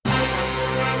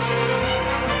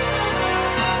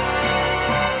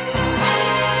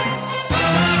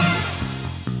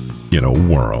In a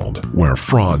world where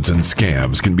frauds and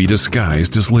scams can be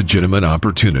disguised as legitimate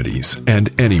opportunities and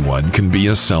anyone can be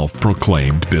a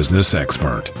self-proclaimed business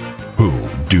expert, who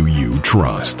do you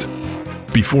trust?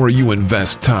 Before you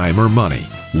invest time or money,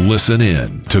 listen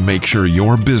in to make sure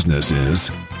your business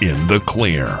is in the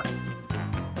clear.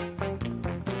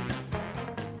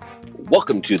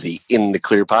 Welcome to the In the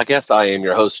Clear podcast. I am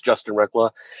your host, Justin Reckla,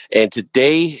 and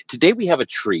today we have a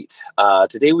treat.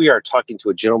 Today we are talking to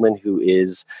a gentleman who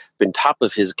has been top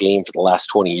of his game for the last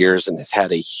 20 years and has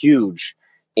had a huge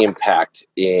impact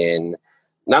in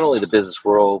not only the business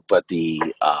world but the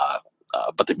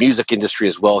music industry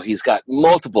as well. He's got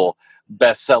multiple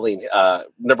best-selling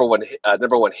number one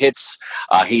hits.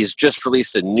 He's just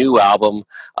released a new album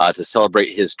to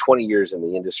celebrate his 20 years in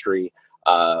the industry.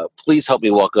 Please help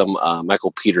me welcome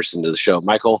Michael Peterson to the show.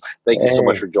 Michael, thank you so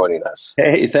much for joining us.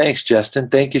 Hey, thanks, Justin.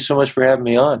 Thank you so much for having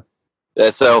me on.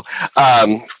 So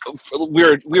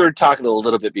we were talking a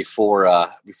little bit before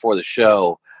the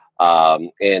show,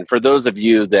 and for those of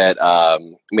you that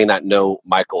may not know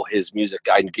Michael, his music,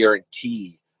 I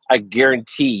guarantee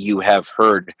you have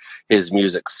heard his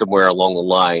music somewhere along the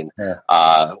line.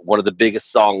 Yeah. One of the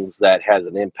biggest songs that has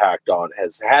had an impact on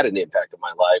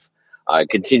my life.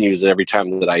 Continues every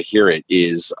time that I hear it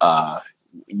is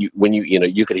when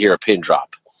you could hear a pin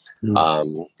drop.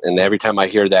 And every time I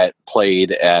hear that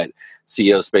played at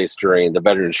CEO Space during the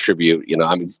Veterans Tribute,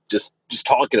 I'm just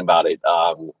talking about it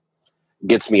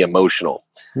gets me emotional.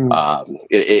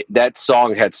 That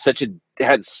song had such a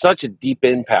deep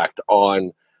impact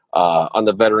on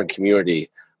the veteran community.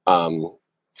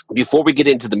 Before we get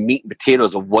into the meat and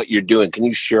potatoes of what you're doing, can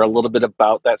you share a little bit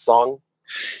about that song?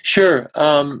 Sure.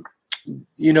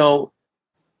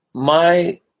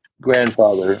 My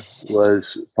grandfather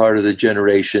was part of the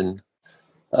generation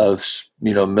of,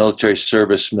 military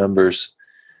service members,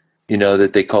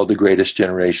 that they called the greatest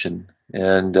generation.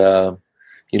 And, I'm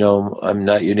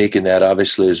not unique in that.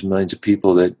 Obviously, there's millions of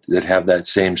people that have that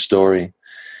same story.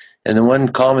 And the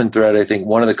one common thread, I think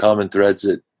one of the common threads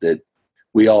that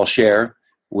we all share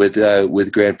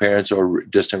with grandparents or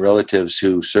distant relatives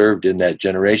who served in that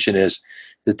generation is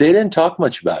that they didn't talk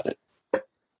much about it.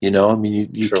 You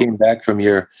Sure. Came back from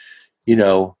your,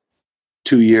 2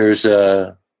 years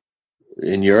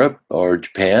in Europe or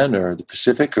Japan or the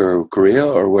Pacific or Korea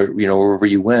or wherever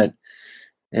you went.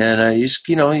 And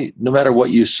no matter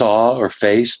what you saw or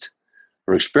faced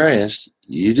or experienced,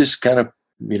 you just kind of,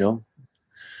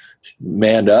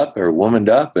 manned up or womaned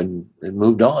up and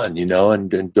moved on,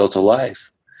 and built a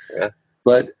life. Yeah.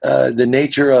 But the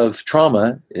nature of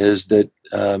trauma is that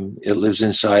it lives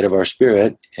inside of our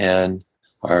spirit and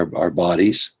our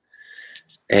bodies,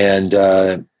 and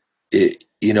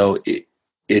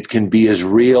it can be as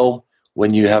real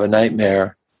when you have a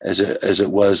nightmare as it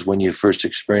was when you first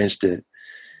experienced it.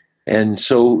 And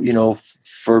so,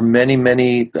 for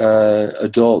many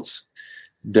adults,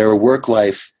 their work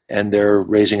life and their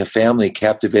raising a family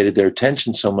captivated their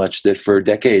attention so much that for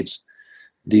decades,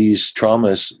 these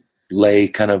traumas lay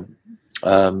kind of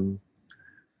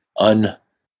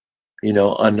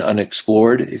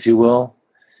unexplored, if you will.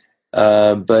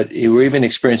 But we're even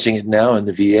experiencing it now in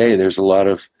the VA. There's a lot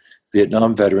of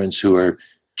Vietnam veterans who are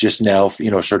just now,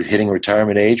 sort of hitting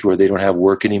retirement age where they don't have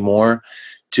work anymore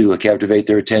to captivate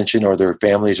their attention, or their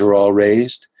families are all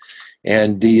raised.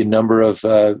 And the number of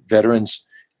veterans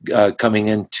coming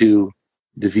into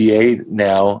the VA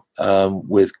now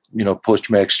with,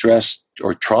 post-traumatic stress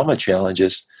or trauma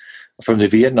challenges from the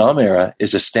Vietnam era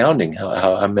is astounding.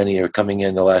 How many are coming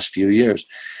in the last few years.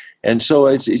 And so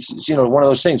it's one of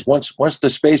those things. Once the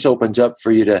space opens up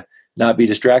for you to not be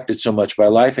distracted so much by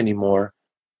life anymore,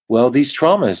 well, these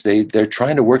traumas, they're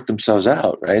trying to work themselves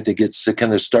out, right? They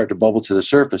kind of start to bubble to the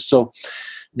surface. So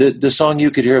the song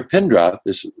 "You Could Hear a Pin Drop"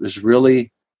 is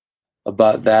really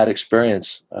about that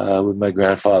experience with my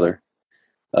grandfather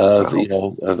of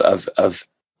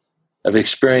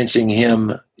experiencing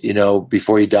him,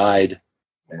 before he died,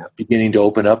 beginning to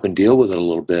open up and deal with it a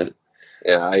little bit.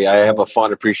 Yeah, I have a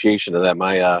fond appreciation of that.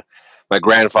 My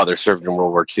grandfather served in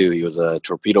World War II. He was a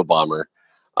torpedo bomber,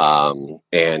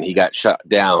 and he got shot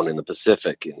down in the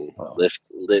Pacific and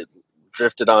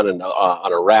drifted on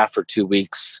a raft for 2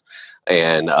 weeks,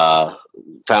 and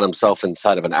found himself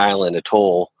inside of an island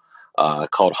atoll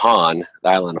called Han, the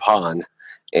island of Han,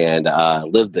 and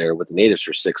lived there with the natives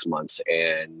for 6 months.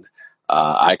 And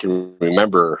I can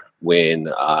remember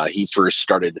when he first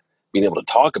started being able to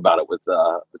talk about it with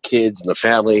the kids and the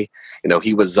family.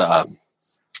 He was,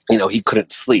 he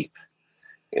couldn't sleep,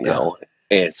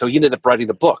 and so he ended up writing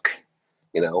a book,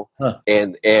 and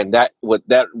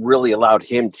that really allowed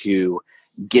him to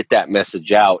get that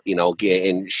message out,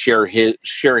 and share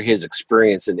his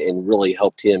experience, and really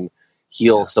helped him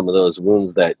heal some of those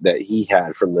wounds that he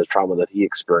had from the trauma that he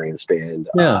experienced. And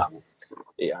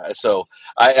so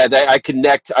I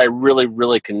connect. I really,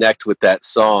 really connect with that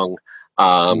song.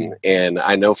 And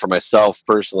I know for myself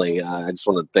personally, I just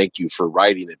want to thank you for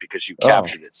writing it, because you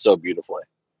captured it so beautifully.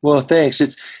 Well, thanks.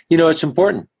 It's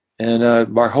important. And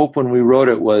our hope when we wrote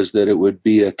it was that it would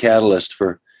be a catalyst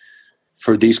for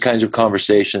these kinds of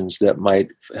conversations that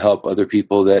might help other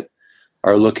people that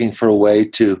are looking for a way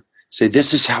to say,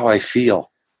 this is how I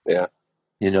feel. Yeah.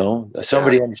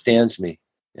 Somebody understands me.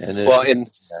 And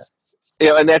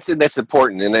that's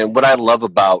important. And then what I love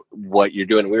about what you're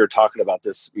doing, we were talking about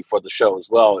this before the show as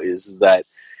well, is that,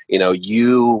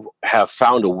 you have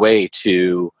found a way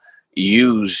to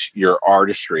use your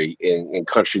artistry in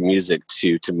country music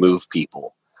to move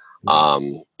people.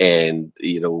 And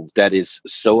that is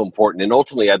so important. And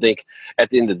ultimately, I think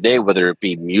at the end of the day, whether it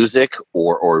be music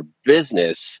or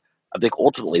business, I think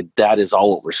ultimately that is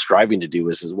all what we're striving to do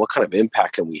is what kind of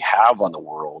impact can we have on the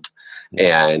world?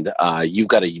 And you've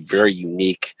got a very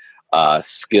unique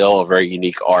skill, a very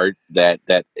unique art that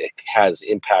has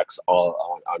impacts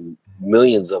on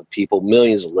millions of people,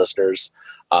 millions of listeners.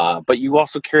 But you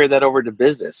also carry that over to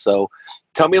business. So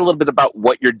tell me a little bit about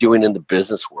what you're doing in the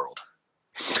business world.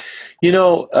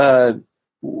 One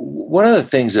of the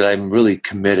things that I'm really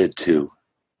committed to,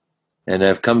 and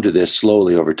I've come to this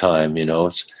slowly over time,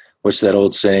 it's what's that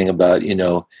old saying about,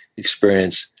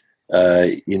 experience,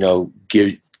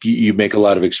 you make a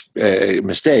lot of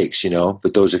mistakes,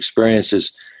 but those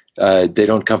experiences, they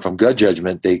don't come from good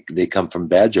judgment. They come from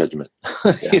bad judgment.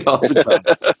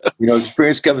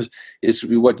 Experience comes, it's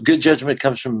what good judgment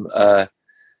comes from.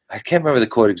 I can't remember the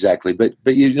quote exactly, but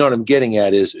you know what I'm getting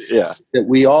at is that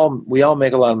we all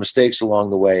make a lot of mistakes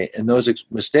along the way, and those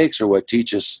mistakes are what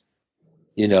teach us,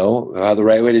 how the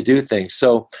right way to do things.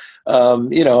 So, I'm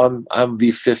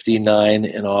be 59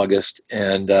 in August,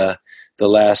 and the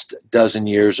last dozen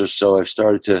years or so, I've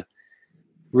started to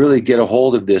really get a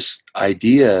hold of this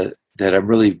idea that I'm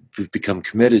really become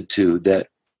committed to, that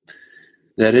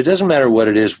it doesn't matter what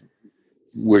it is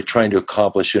we're trying to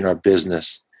accomplish in our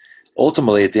business.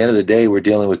 Ultimately, at the end of the day, we're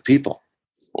dealing with people.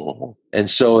 And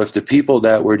so if the people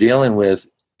that we're dealing with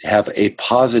have a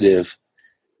positive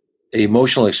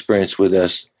emotional experience with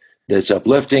us that's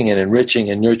uplifting and enriching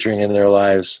and nurturing in their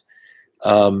lives,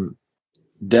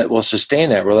 that will sustain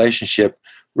that relationship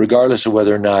regardless of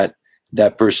whether or not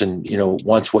that person,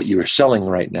 wants what you're selling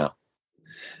right now.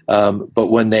 But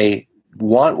when they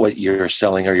want what you're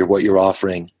selling or what you're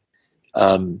offering,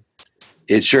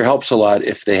 it sure helps a lot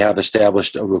if they have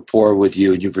established a rapport with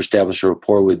you and you've established a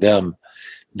rapport with them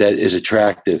that is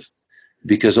attractive.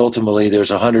 Because ultimately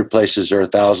there's 100 places or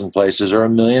 1,000 places or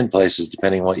 1,000,000 places,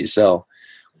 depending on what you sell,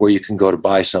 where you can go to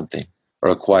buy something or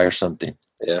acquire something.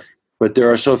 Yeah. But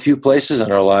there are so few places in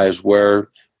our lives where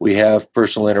we have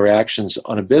personal interactions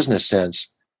on a business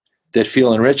sense that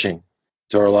feel enriching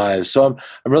to our lives. So I'm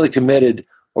really committed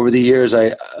over the years.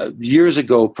 Years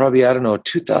ago, probably,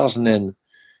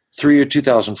 2003 or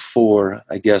 2004,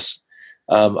 I guess,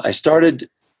 I started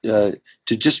to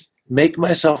just make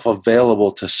myself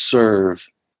available to serve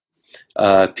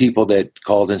people that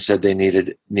called and said they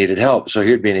needed help. So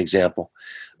here'd be an example.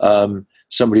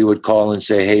 Somebody would call and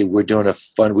say, "Hey, we're doing a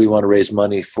fund. We want to raise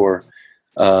money for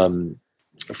a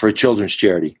children's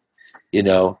charity."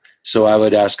 So I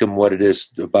would ask them what it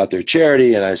is about their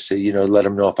charity, and I say, let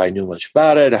them know if I knew much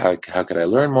about it, how could I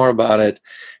learn more about it,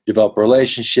 develop a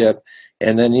relationship,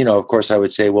 and then of course I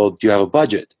would say, well, do you have a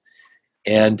budget?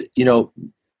 And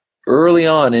early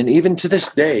on, and even to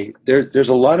this day, there's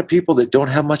a lot of people that don't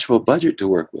have much of a budget to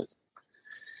work with.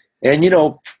 And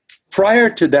prior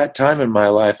to that time in my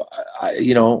life,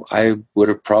 I would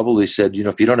have probably said,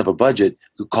 if you don't have a budget,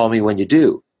 you call me when you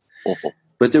do. Mm-hmm.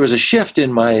 But there was a shift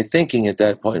in my thinking at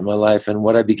that point in my life, and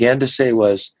what I began to say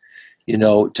was,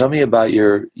 tell me about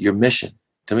your mission.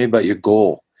 Tell me about your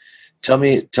goal. Tell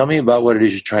me about what it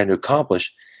is you're trying to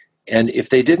accomplish. And if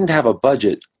they didn't have a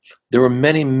budget, there were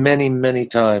many, many, many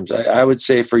times, I would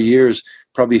say for years,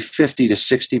 probably 50 to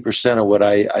 60% of what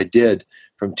I did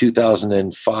from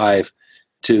 2005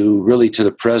 to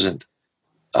the present,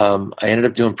 I ended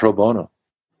up doing pro bono.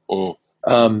 Mm.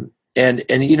 And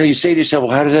you say to yourself,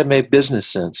 well, how does that make business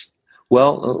sense?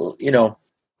 Well,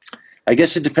 I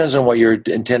guess it depends on what your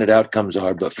intended outcomes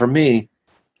are. But for me,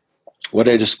 what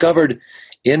I discovered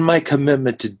in my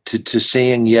commitment to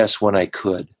saying yes when I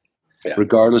could,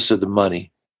 regardless of the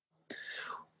money,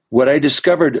 what I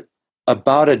discovered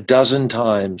about a dozen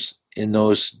times in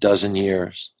those dozen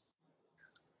years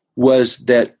was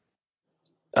that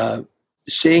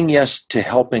saying yes to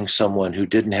helping someone who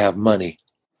didn't have money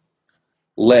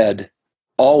led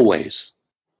always,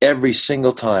 every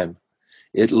single time,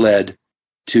 it led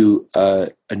to a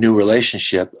new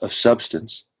relationship of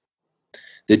substance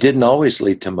that didn't always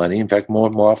lead to money. In fact,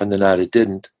 more often than not, it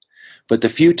didn't. But the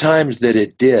few times that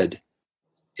it did,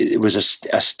 it was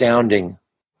astounding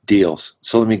deals.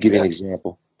 So let me give you an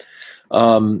example.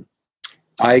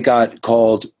 I got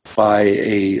called by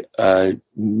a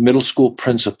middle school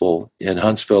principal in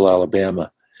Huntsville,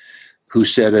 Alabama, who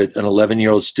said an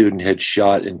 11-year-old student had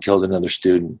shot and killed another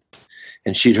student.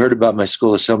 And she'd heard about my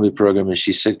school assembly program, and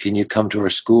she said, can you come to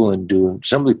our school and do an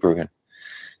assembly program?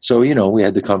 So, we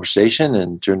had the conversation,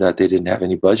 and it turned out they didn't have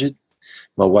any budget.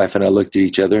 My wife and I looked at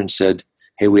each other and said,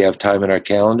 hey, we have time in our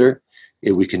calendar.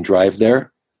 We can drive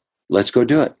there. Let's go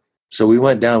do it. So we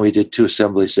went down. We did 2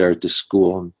 assemblies there at the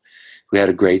school, and we had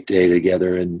a great day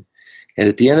together. And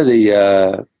at the end of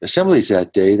the assemblies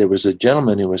that day, there was a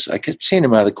gentleman who I kept seeing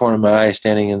him out of the corner of my eye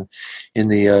standing in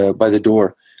the by the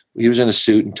door. He was in a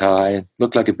suit and tie and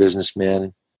looked like a businessman.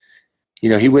 And,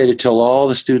 he waited till all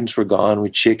the students were gone.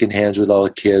 We'd shaken hands with all the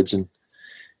kids, and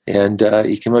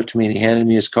he came up to me and he handed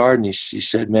me his card, and he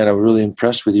said, man, I'm really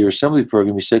impressed with your assembly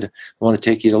program. He said, I want to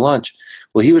take you to lunch.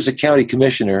 Well, he was a county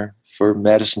commissioner for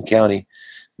Madison County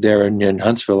there in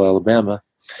Huntsville, Alabama.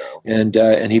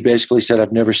 And he basically said,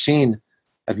 I've never seen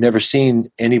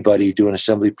anybody do an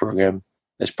assembly program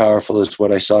as powerful as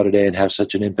what I saw today and have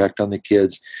such an impact on the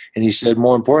kids. And he said,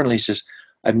 more importantly, he says,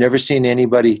 I've never seen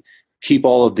anybody keep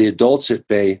all of the adults at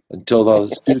bay until the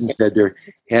students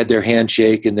had their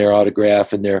handshake and their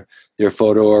autograph and their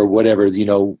photo or whatever.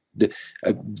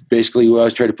 Basically, we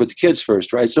always try to put the kids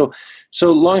first, right? So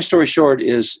long story short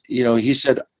is, he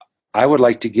said, I would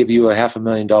like to give you a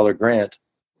 $500,000 grant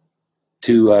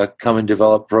to come and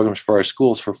develop programs for our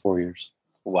schools for 4 years.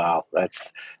 Wow,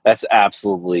 that's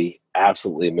absolutely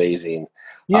amazing.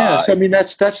 Yeah, so I mean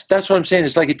that's what I'm saying.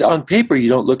 It's like on paper you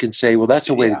don't look and say, well, that's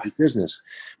a way to do business.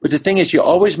 But the thing is, you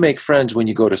always make friends when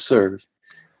you go to serve.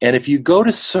 And if you go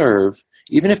to serve,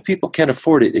 even if people can't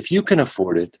afford it, if you can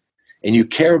afford it and you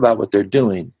care about what they're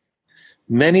doing,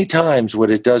 many times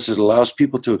what it does is it allows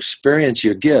people to experience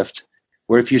your gift.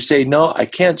 Where if you say, no, I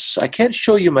can't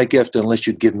show you my gift unless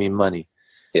you give me money.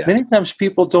 Yeah. Many times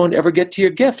people don't ever get to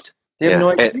your gift. They have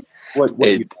no idea what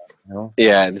you know.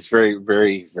 Yeah, it's very,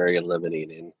 very, very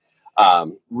eliminating.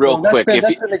 Quick,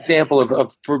 that's an example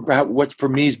of what for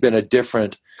me has been a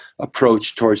different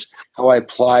approach towards how I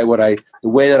apply the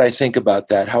way that I think about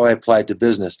that, how I apply it to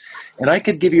business. And I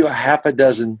could give you a half a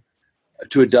dozen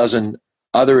to a dozen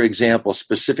other examples,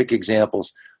 specific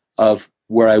examples of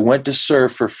where I went to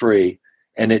serve for free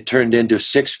and it turned into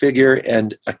 6-figure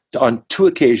and on 2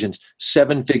 occasions,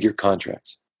 7-figure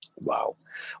contracts. Wow.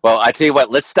 Well, I tell you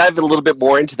what, let's dive a little bit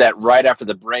more into that right after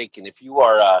the break. And if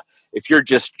you're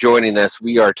just joining us,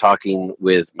 we are talking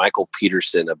with Michael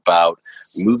Peterson about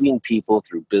moving people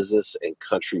through business and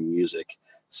country music.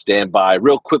 Stand by.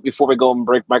 Real quick before we go on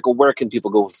break, Michael, where can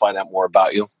people go and find out more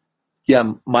about you?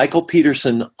 Yeah, Michael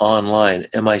Peterson online,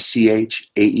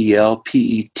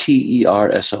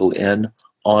 MichaelPeterson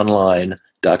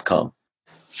online.com.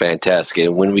 Fantastic.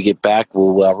 And when we get back,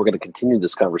 we're going to continue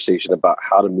this conversation about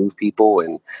how to move people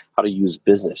and how to use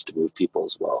business to move people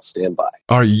as well. Stand by.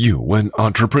 Are you an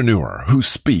entrepreneur who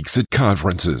speaks at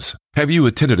conferences? Have you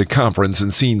attended a conference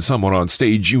and seen someone on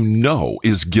stage you know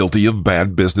is guilty of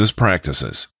bad business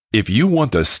practices? If you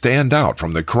want to stand out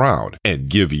from the crowd and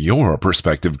give your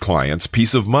prospective clients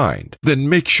peace of mind, then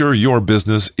make sure your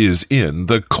business is in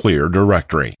the Clear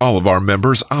Directory. All of our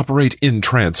members operate in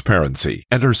transparency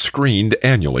and are screened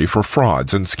annually for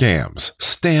frauds and scams.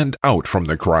 Stand out from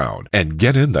the crowd and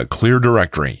get in the Clear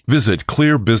Directory. Visit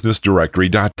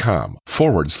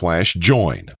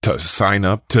clearbusinessdirectory.com/join to sign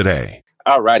up today.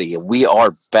 Alrighty, and we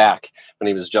are back. My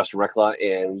name is Justin Reckla,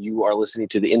 and you are listening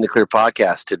to the In the Clear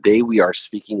podcast. Today we are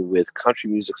speaking with country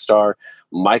music star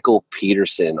Michael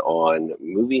Peterson on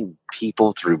moving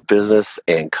people through business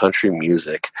and country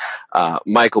music.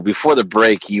 Michael, before the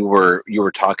break, you were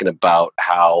talking about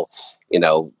how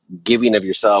giving of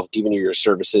yourself, giving of your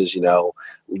services,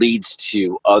 leads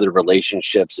to other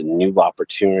relationships and new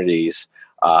opportunities.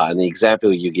 And the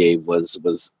example you gave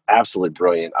was absolutely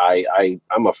brilliant.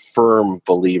 I'm a firm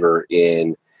believer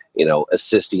in,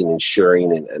 assisting and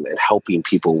sharing and helping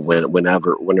people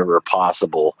whenever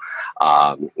possible.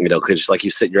 Because like you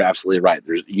said, you're absolutely right.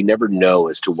 You never know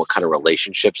as to what kind of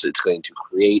relationships it's going to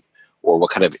create or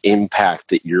what kind of impact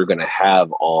that you're going to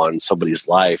have on somebody's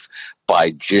life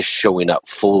by just showing up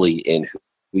fully in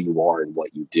who you are and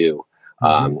what you do.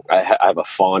 I have a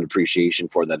fond appreciation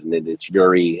for that, and it's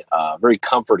very, very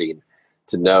comforting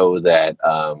to know that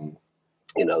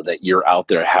that you're out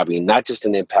there having not just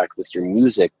an impact with your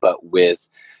music, but with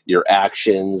your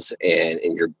actions and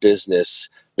your business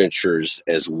ventures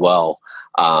as well.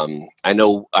 I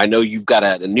know you've got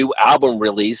a new album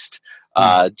released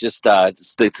just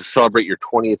to celebrate your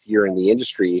 20th year in the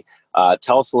industry.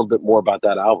 Tell us a little bit more about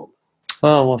that album.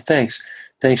 Oh, well, thanks.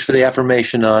 Thanks for the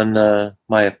affirmation on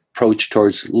my approach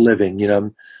towards living.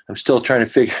 I'm still trying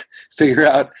to figure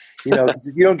out, you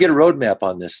don't get a roadmap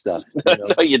on this stuff.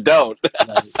 No, you don't.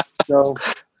 So,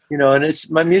 and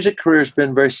it's my music career has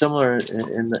been very similar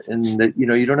in that,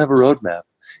 you don't have a roadmap.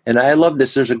 And I love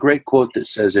this. There's a great quote that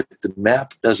says, if the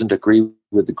map doesn't agree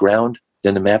with the ground,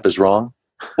 then the map is wrong.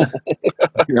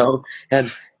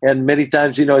 And many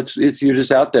times, it's you're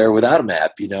just out there without a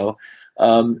map,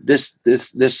 This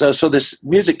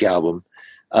music album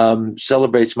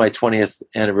celebrates my 20th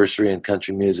anniversary in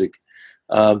country music.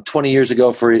 20 years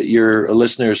ago, for your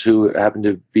listeners who happen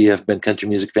to have been country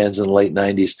music fans in the late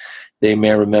 90s, they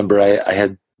may remember I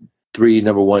had 3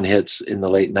 number 1 hits in the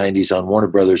late 90s on Warner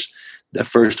Brothers. The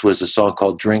first was a song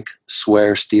called Drink,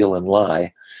 Swear, Steal, and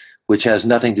Lie, which has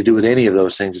nothing to do with any of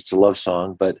those things. It's a love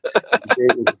song, but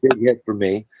it was a big hit for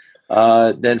me.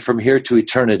 Then From Here to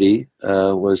Eternity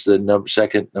was the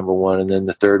second number 1, and then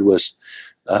the third was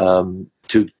a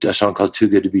song called Too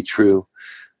Good to Be True.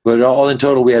 But all in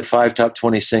total, we had 5 top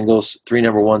 20 singles, 3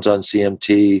 number 1s on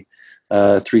CMT,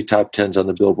 3 top 10s on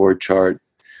the Billboard chart.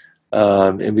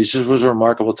 And it just was a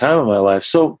remarkable time in my life.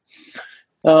 So,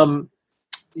 at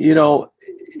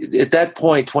that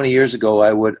point, 20 years ago,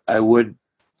 I would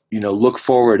look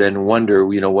forward and wonder,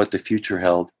 what the future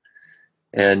held.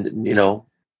 And,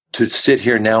 to sit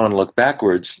here now and look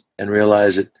backwards and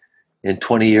realize that in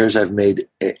 20 years, I've made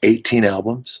 18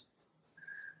 albums.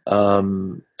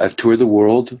 I've toured the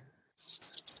world,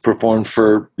 performed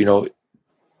for,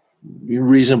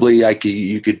 reasonably,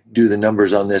 you could do the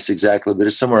numbers on this exactly, but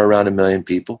it's somewhere around 1 million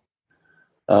people.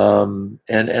 And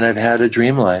I've had a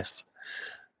dream life.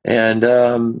 And,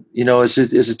 as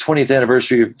the 20th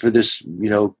anniversary for this,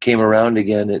 came around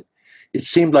again, it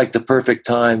seemed like the perfect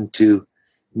time to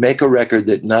make a record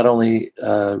that not only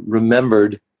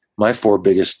remembered my 4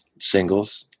 biggest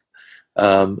singles,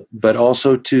 but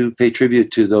also to pay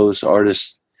tribute to those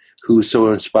artists who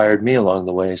so inspired me along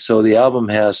the way. So the album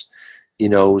has,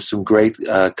 some great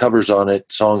covers on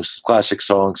it, songs, classic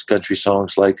songs, country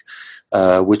songs like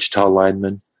Wichita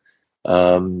Lineman,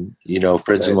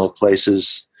 Friends in Low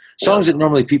Places, songs that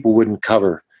normally people wouldn't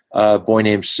cover, Boy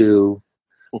Named Sue,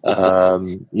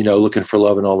 Looking for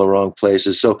Love in All the Wrong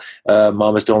Places. So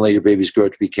Mamas Don't Let Your Babies Grow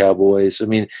Up to Be Cowboys. I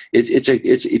mean, it's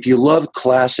if you love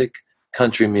classic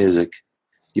country music,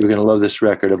 you're going to love this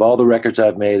record. Of all the records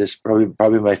I've made, it's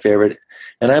probably my favorite.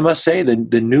 And I must say,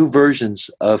 the new versions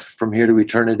of From Here to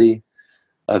Eternity,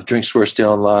 of Drink, Swear,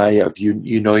 Steal, and Lie, of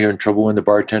You Know You're in Trouble When the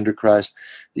Bartender Cries,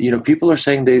 people are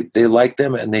saying they like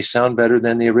them and they sound better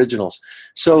than the originals.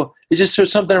 So it's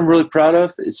just something I'm really proud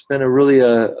of. It's been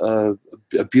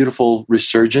a beautiful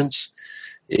resurgence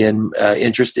in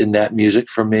interest in that music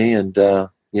for me. And,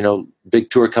 big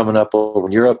tour coming up over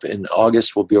in Europe in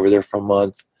August. We'll be over there for a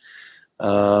month.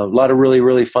 A lot of really,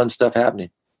 really fun stuff happening.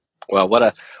 Well,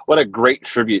 what a great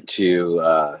tribute to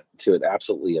an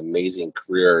absolutely amazing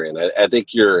career, and I think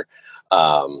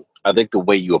I think the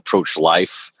way you approach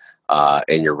life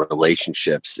and your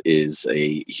relationships is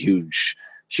a huge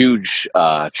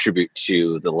tribute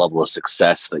to the level of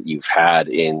success that you've had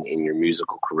in your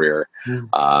musical career.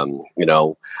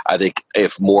 I think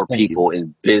if more people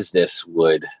in business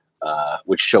would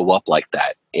show up like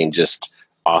that and just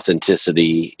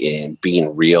authenticity and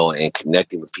being real and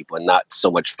connecting with people and not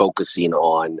so much focusing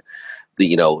on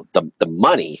the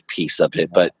money piece of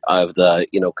it, but of the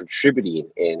contributing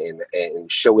and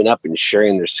showing up and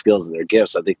sharing their skills and their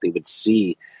gifts, I think they would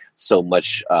see so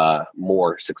much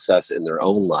more success in their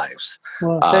own lives.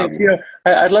 Well, thanks.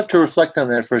 I'd love to reflect on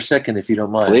that for a second, if you don't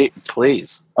mind.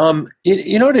 Please.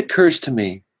 What occurs to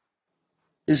me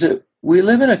is that we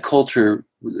live in a culture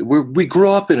where we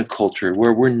grow up in a culture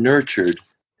where we're nurtured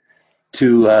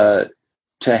to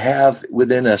have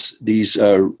within us these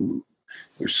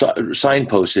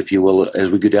signposts, if you will,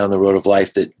 as we go down the road of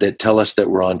life that tell us that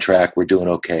we're on track, we're doing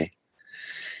okay.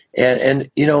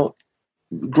 And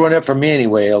growing up for me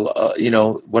anyway,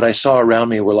 what I saw around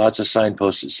me were lots of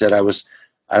signposts that said I was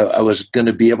going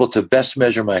to be able to best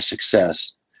measure my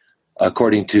success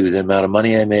according to the amount of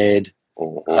money I made,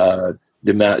 the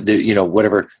amount,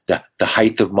 the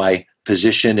height of my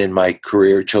position in my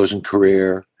chosen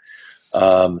career,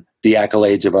 the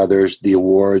accolades of others, the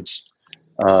awards.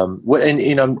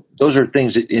 Those are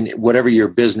things that in whatever your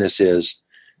business is,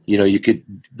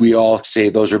 we all say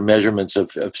those are measurements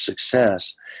of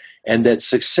success. and that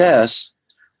success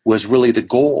was really the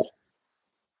goal.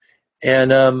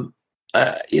 And,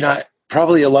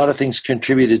 probably a lot of things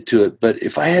contributed to it, but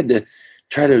if I had to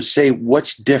try to say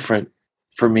what's different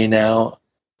for me now,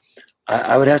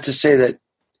 I would have to say that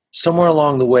somewhere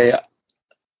along the way,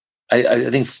 I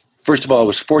think, first of all, I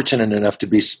was fortunate enough to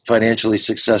be financially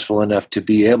successful enough to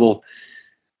be able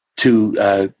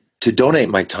to donate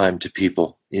my time to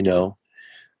people,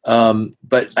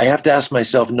 But I have to ask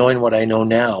myself, knowing what I know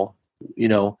now,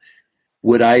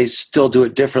 would I still do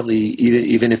it differently,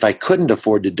 even if I couldn't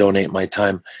afford to donate my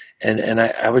time? And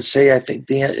I would say, I think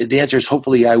the answer is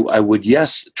hopefully I would,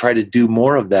 yes, try to do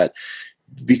more of that,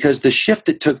 because the shift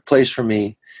that took place for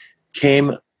me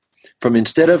came from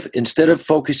instead of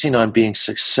focusing on being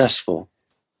successful,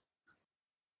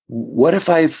 what if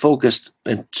I focused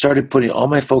and started putting all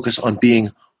my focus on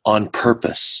being on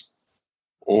purpose?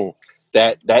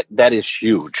 That is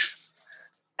huge.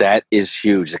 That is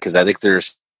huge, because I think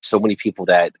there's so many people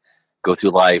that go through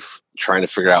life trying to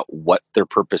figure out what their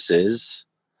purpose is,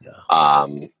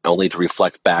 only to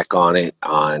reflect back on it,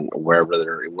 on wherever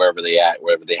they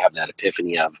have that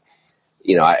epiphany of,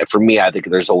 for me, I think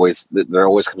there always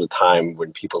comes a time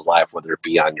when people's life, whether it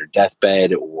be on your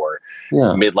deathbed or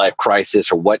midlife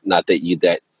crisis or whatnot,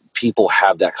 that people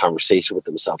have that conversation with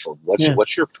themselves of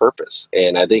what's your purpose.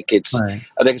 And I think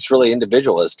it's really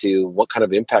individual as to what kind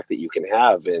of impact that you can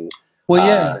have. And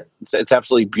it's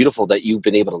absolutely beautiful that you've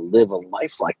been able to live a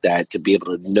life like that, to be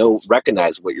able to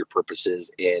recognize what your purpose is.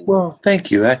 And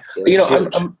thank you.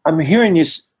 I'm hearing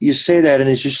you say that, and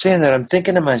as you're saying that, I'm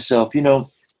thinking to myself,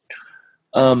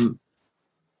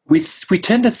 we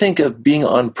tend to think of being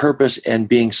on purpose and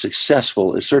being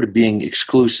successful as sort of being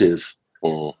exclusive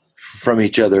from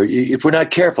each other. If we're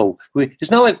not careful,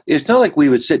 it's not like we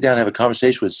would sit down and have a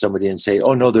conversation with somebody and say,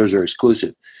 "Oh no, those are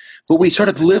exclusive," but we sort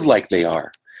of live like they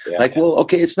are. Well,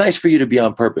 okay, it's nice for you to be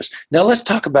on purpose. Now let's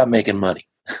talk about making money.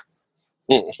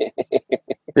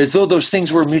 As though those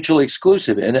things were mutually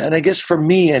exclusive. And I guess for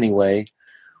me anyway,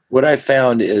 what I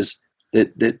found is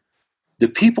that the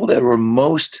people that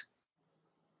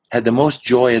had the most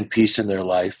joy and peace in their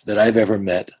life that I've ever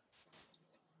met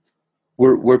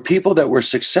were people that were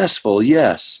successful,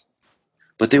 yes,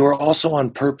 but they were also on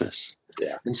purpose.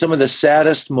 Yeah. And some of the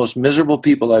saddest, most miserable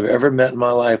people I've ever met in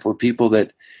my life were people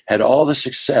that had all the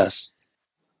success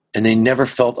and they never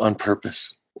felt on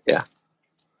purpose. Yeah.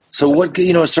 So what,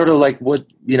 sort of like what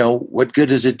good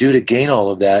does it do to gain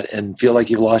all of that and feel like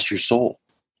you lost your soul?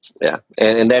 Yeah.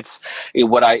 And that's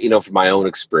what I, from my own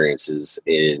experiences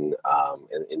in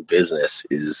business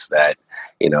is that,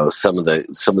 some of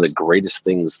the greatest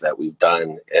things that we've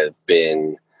done have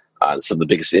been, some of the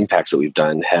biggest impacts that we've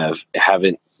done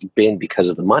haven't been because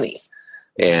of the money.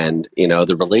 And,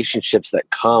 the relationships that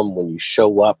come when you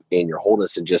show up in your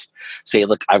wholeness and just say,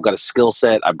 look, I've got a skill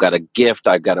set, I've got a gift,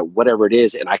 I've got whatever it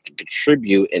is, and I can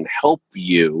contribute and help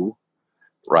you,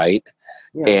 right?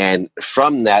 Yeah. And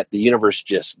from that, the universe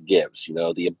just gives,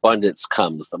 the abundance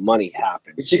comes, the money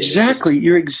happens.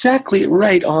 You're exactly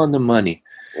right on the money.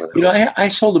 I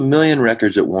sold 1 million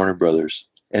records at Warner Brothers,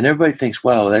 and everybody thinks,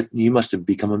 wow, that you must have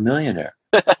become a millionaire.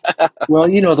 Well,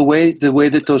 the way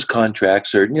that those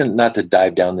contracts are, not to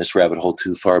dive down this rabbit hole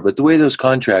too far, but the way those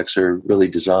contracts are really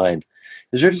designed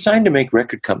is they're designed to make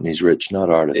record companies rich, not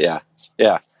artists. Yeah.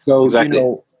 Yeah. So,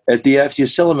 exactly. After you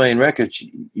sell 1 million records,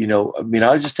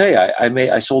 I'll just tell you,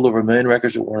 I sold over 1 million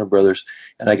records at Warner Brothers,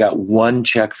 and I got one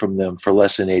check from them for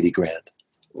less than $80,000.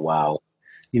 Wow.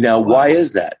 Why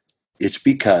is that? It's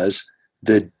because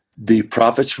the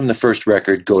profits from the first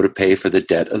record go to pay for the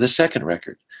debt of the second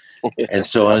record. And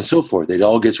so on and so forth. It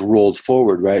all gets rolled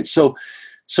forward, right? So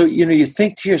you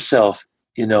think to yourself,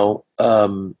 how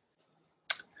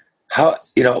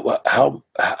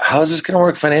is this going to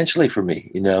work financially for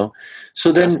me?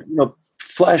 So then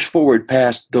flash forward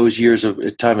past those years of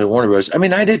time at Warner Bros.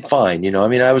 I did fine.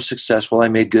 I was successful. I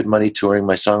made good money touring.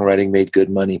 My songwriting made good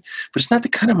money, but it's not the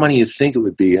kind of money you think it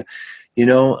would be.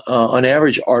 On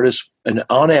average, an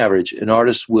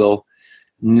artist will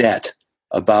net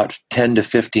about 10 to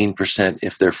 15%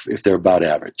 if they're about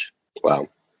average. Wow.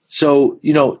 So,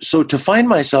 so to find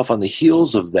myself on the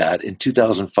heels of that in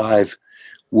 2005,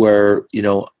 where,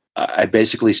 I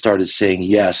basically started saying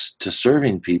yes to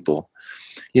serving people,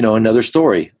 another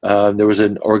story. There was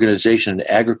an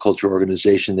agriculture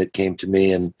organization that came to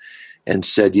me and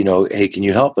said, hey, can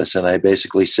you help us? And I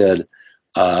basically said,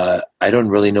 I don't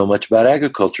really know much about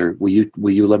agriculture.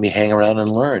 Will you let me hang around and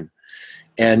learn?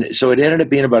 And so it ended up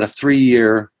being about a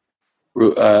 3-year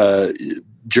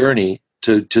journey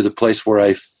to the place where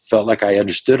I felt like I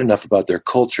understood enough about their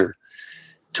culture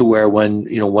to where when,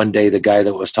 one day the guy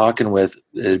that was talking with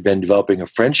had been developing a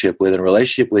friendship with and a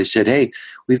relationship with, he said, "Hey,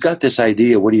 we've got this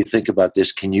idea. What do you think about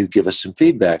this? Can you give us some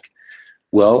feedback?"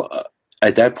 Well,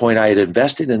 at that point I had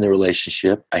invested in the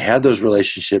relationship. I had those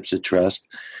relationships of trust.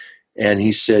 And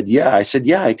he said, "Yeah." I said,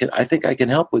 "Yeah, I think I can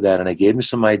help with that." And I gave him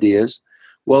some ideas.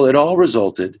 Well, it all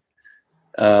resulted.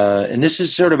 And this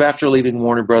is sort of after leaving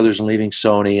Warner Brothers and leaving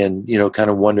Sony and, kind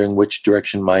of wondering which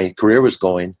direction my career was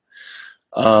going.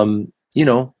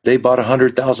 They bought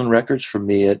 100,000 records from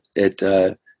me at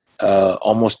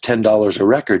almost $10 a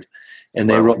record. And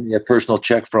they wrote me a personal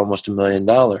check for almost $1 million.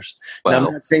 Wow. Now,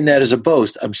 I'm not saying that as a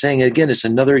boast. I'm saying, again, it's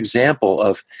another example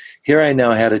of here I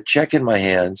now had a check in my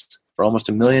hands for almost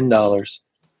 $1 million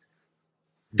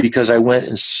because I went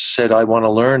and said, "I want to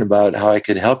learn about how I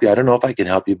could help you. I don't know if I can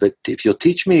help you, but if you'll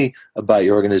teach me about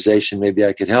your organization, maybe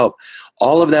I could help."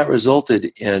 All of that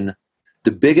resulted in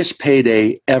the biggest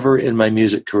payday ever in my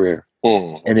music career.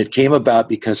 And it came about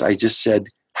because I just said,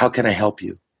 "How can I help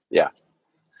you?" Yeah.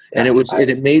 And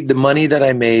it made the money that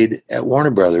I made at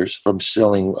Warner Brothers from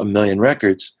selling 1 million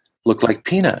records look like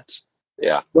peanuts.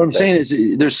 Yeah. What I'm saying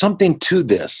is there's something to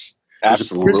this.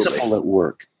 Absolutely. There's a principle at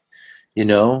work,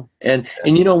 and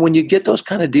when you get those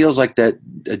kind of deals like that,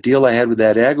 a deal I had with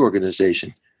that ag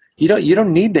organization, you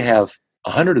don't need to have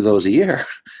 100 of those a year.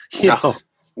 No.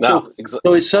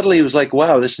 So it suddenly was like,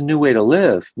 wow, this is a new way to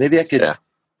live. Maybe I could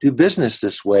do business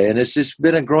this way. And it's just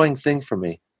been a growing thing for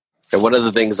me. And one of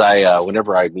the things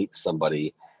whenever I meet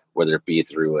somebody, whether it be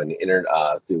through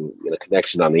through a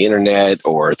connection on the internet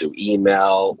or through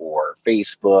email or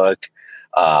Facebook,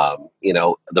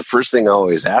 the first thing I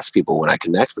always ask people when I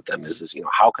connect with them is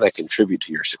how can I contribute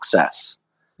to your success?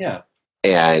 Yeah.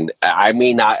 And I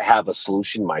may not have a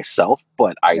solution myself,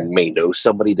 but I may know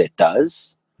somebody that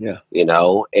does. Yeah.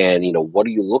 What are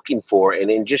you looking for? And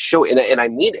then just show, and I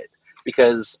mean it,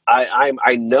 because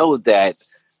I know that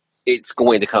it's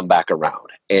going to come back around,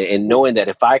 and knowing that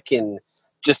if I can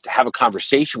just have a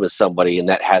conversation with somebody and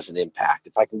that has an impact,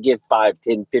 if I can give 5,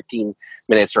 10, 15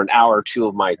 minutes or an hour or two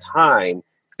of my time,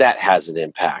 that has an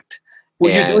impact.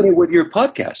 Well, you're doing it with your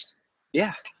podcast.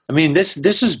 Yeah. I mean, this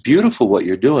is beautiful what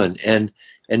you're doing, and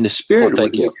the spirit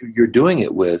with which you're doing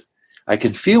it with, I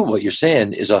can feel what you're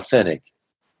saying is authentic,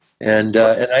 and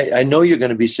I know you're going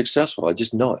to be successful. I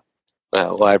just know it.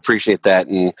 Well, I appreciate that,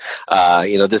 and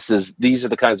these are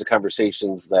the kinds of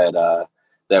conversations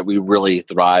that we really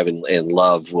thrive and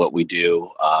love what we do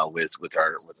with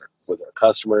our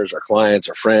customers, our clients,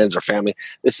 our friends, our family.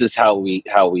 This is how we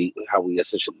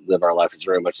essentially live our life. It's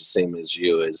very much the same as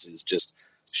you. Is just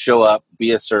show up,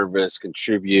 be a service,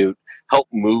 contribute, help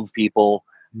move people,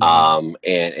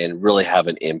 and really have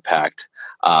an impact.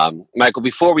 Michael,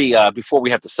 before we have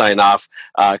to sign off,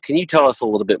 can you tell us a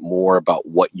little bit more about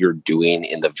what you're doing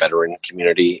in the veteran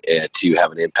community to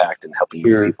have an impact and helping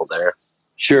people there?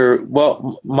 Sure.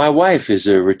 Well, my wife is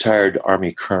a retired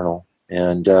Army colonel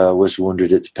and was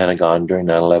wounded at the Pentagon during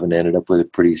 9/11, ended up with a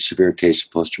pretty severe case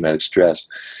of post-traumatic stress.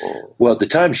 Oh. Well, at the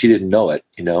time, she didn't know it.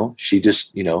 She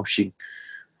just,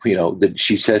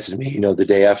 she says to me, the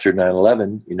day after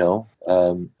 9/11,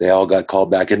 they all got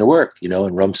called back into work, and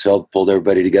Rumsfeld pulled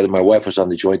everybody together. My wife was on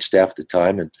the Joint Staff at the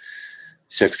time, and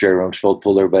Secretary Rumsfeld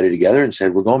pulled everybody together and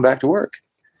said, "We're going back to work."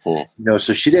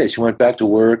 So she did. She went back to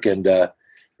work, and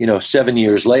 7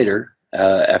 years later,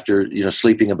 after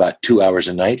sleeping about 2 hours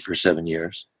a night for 7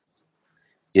 years,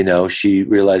 she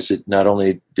realized that not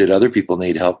only did other people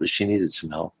need help, but she needed some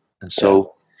help, and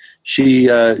so. She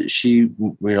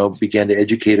began to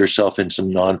educate herself in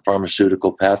some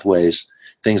non-pharmaceutical pathways,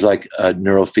 things like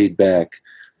neurofeedback,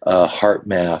 heart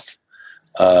math,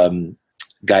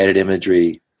 guided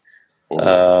imagery,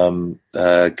 the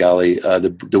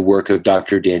work of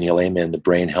Dr. Daniel Amen, the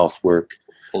brain health work.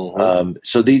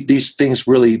 So these things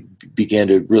really began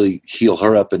to really heal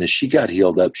her up, and as she got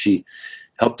healed up, she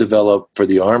helped develop for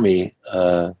the Army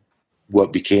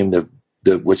what became the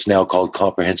what's now called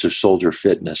Comprehensive Soldier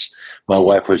Fitness. My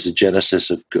wife was the genesis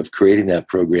of creating that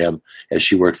program as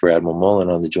she worked for Admiral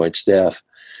Mullen on the Joint Staff.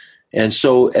 And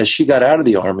so as she got out of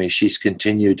the Army, she's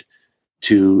continued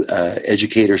to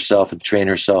educate herself and train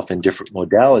herself in different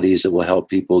modalities that will help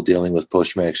people dealing with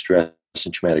post-traumatic stress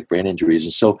and traumatic brain injuries.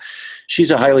 And so she's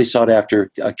a highly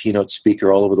sought-after keynote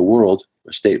speaker all over the world,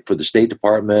 for the State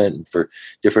Department and for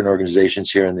different organizations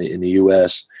here in the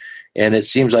U.S. And it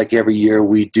seems like every year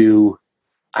we do,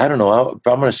 I don't know, I'm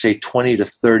going to say 20 to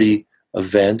 30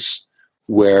 events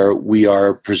where we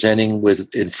are presenting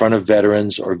in front of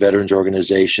veterans or veterans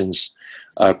organizations,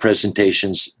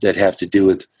 presentations that have to do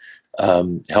with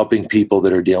helping people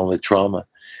that are dealing with trauma.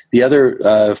 The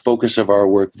other focus of our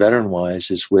work, veteran-wise,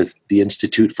 is with the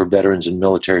Institute for Veterans and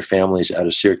Military Families out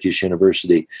of Syracuse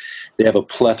University. They have a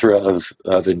plethora of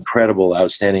incredible,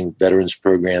 outstanding veterans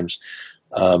programs,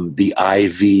 the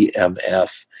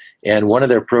IVMF. And one of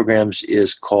their programs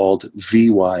is called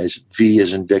VWISE, V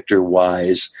as in Victor,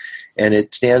 WISE, and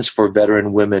it stands for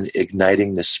Veteran Women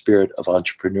Igniting the Spirit of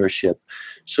Entrepreneurship.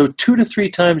 So 2 to 3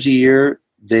 times a year,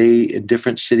 they, in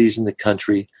different cities in the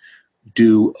country,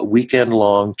 do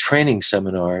weekend-long training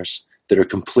seminars that are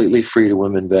completely free to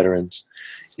women veterans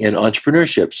in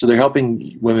entrepreneurship. So they're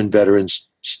helping women veterans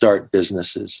start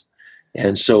businesses.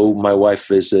 And so my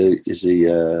wife is a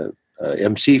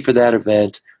MC for that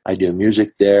event. I do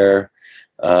music there.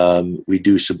 We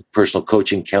do some personal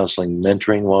coaching, counseling,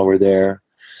 mentoring while we're there.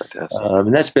 Fantastic.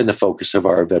 And that's been the focus of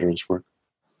our veterans work.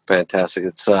 Fantastic.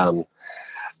 It's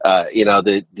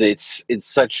it's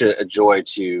such a joy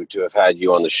to have had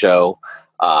you on the show.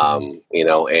 And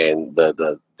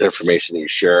the information that you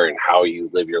share and how you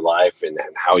live your life and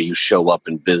how you show up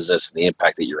in business and the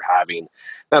impact that you're having,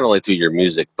 not only through your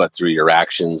music but through your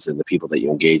actions and the people that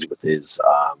you engage with is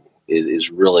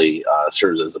really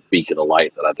serves as a beacon of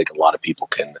light that I think a lot of people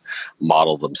can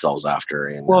model themselves after.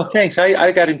 And well, thanks.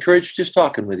 I got encouraged just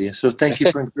talking with you, so thank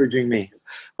you for encouraging me.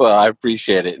 Well, I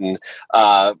appreciate it. And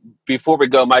before we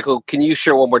go, Michael, can you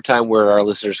share one more time where our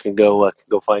listeners can go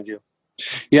find you?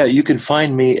 Yeah, you can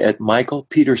find me at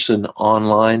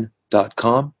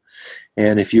michaelpetersononline.com.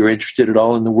 And if you're interested at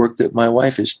all in the work that my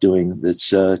wife is doing, that's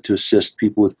to assist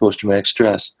people with post-traumatic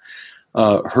stress,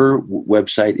 her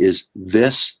website is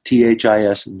thisablevet,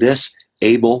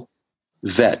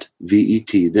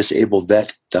 V-E-T,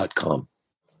 thisablevet.com.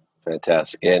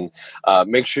 Fantastic. And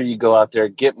make sure you go out there,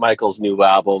 get Michael's new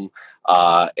album.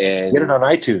 And get it on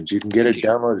iTunes. You can get it,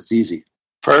 download. It's easy.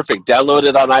 Perfect. Download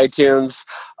it on iTunes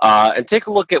and take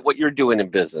a look at what you're doing in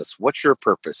business. What's your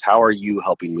purpose? How are you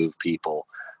helping move people?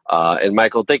 And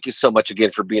Michael, thank you so much again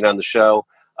for being on the show.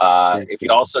 If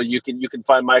you also, you can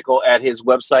find Michael at his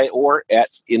website or at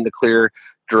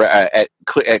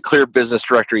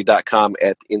clearbusinessdirectory.com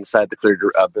inside the Clear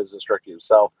Business Directory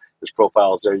himself. There's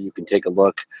profiles there. You can take a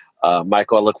look.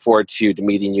 Michael, I look forward to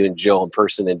meeting you and Jill in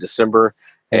person in December.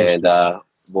 And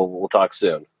we'll talk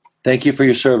soon. Thank you for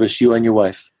your service, you and your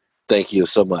wife. Thank you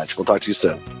so much. We'll talk to you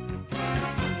soon.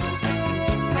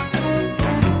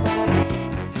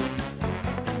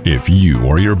 If you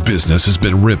or your business has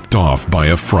been ripped off by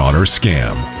a fraud or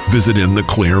scam, visit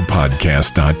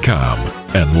intheclearpodcast.com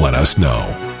and let us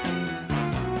know.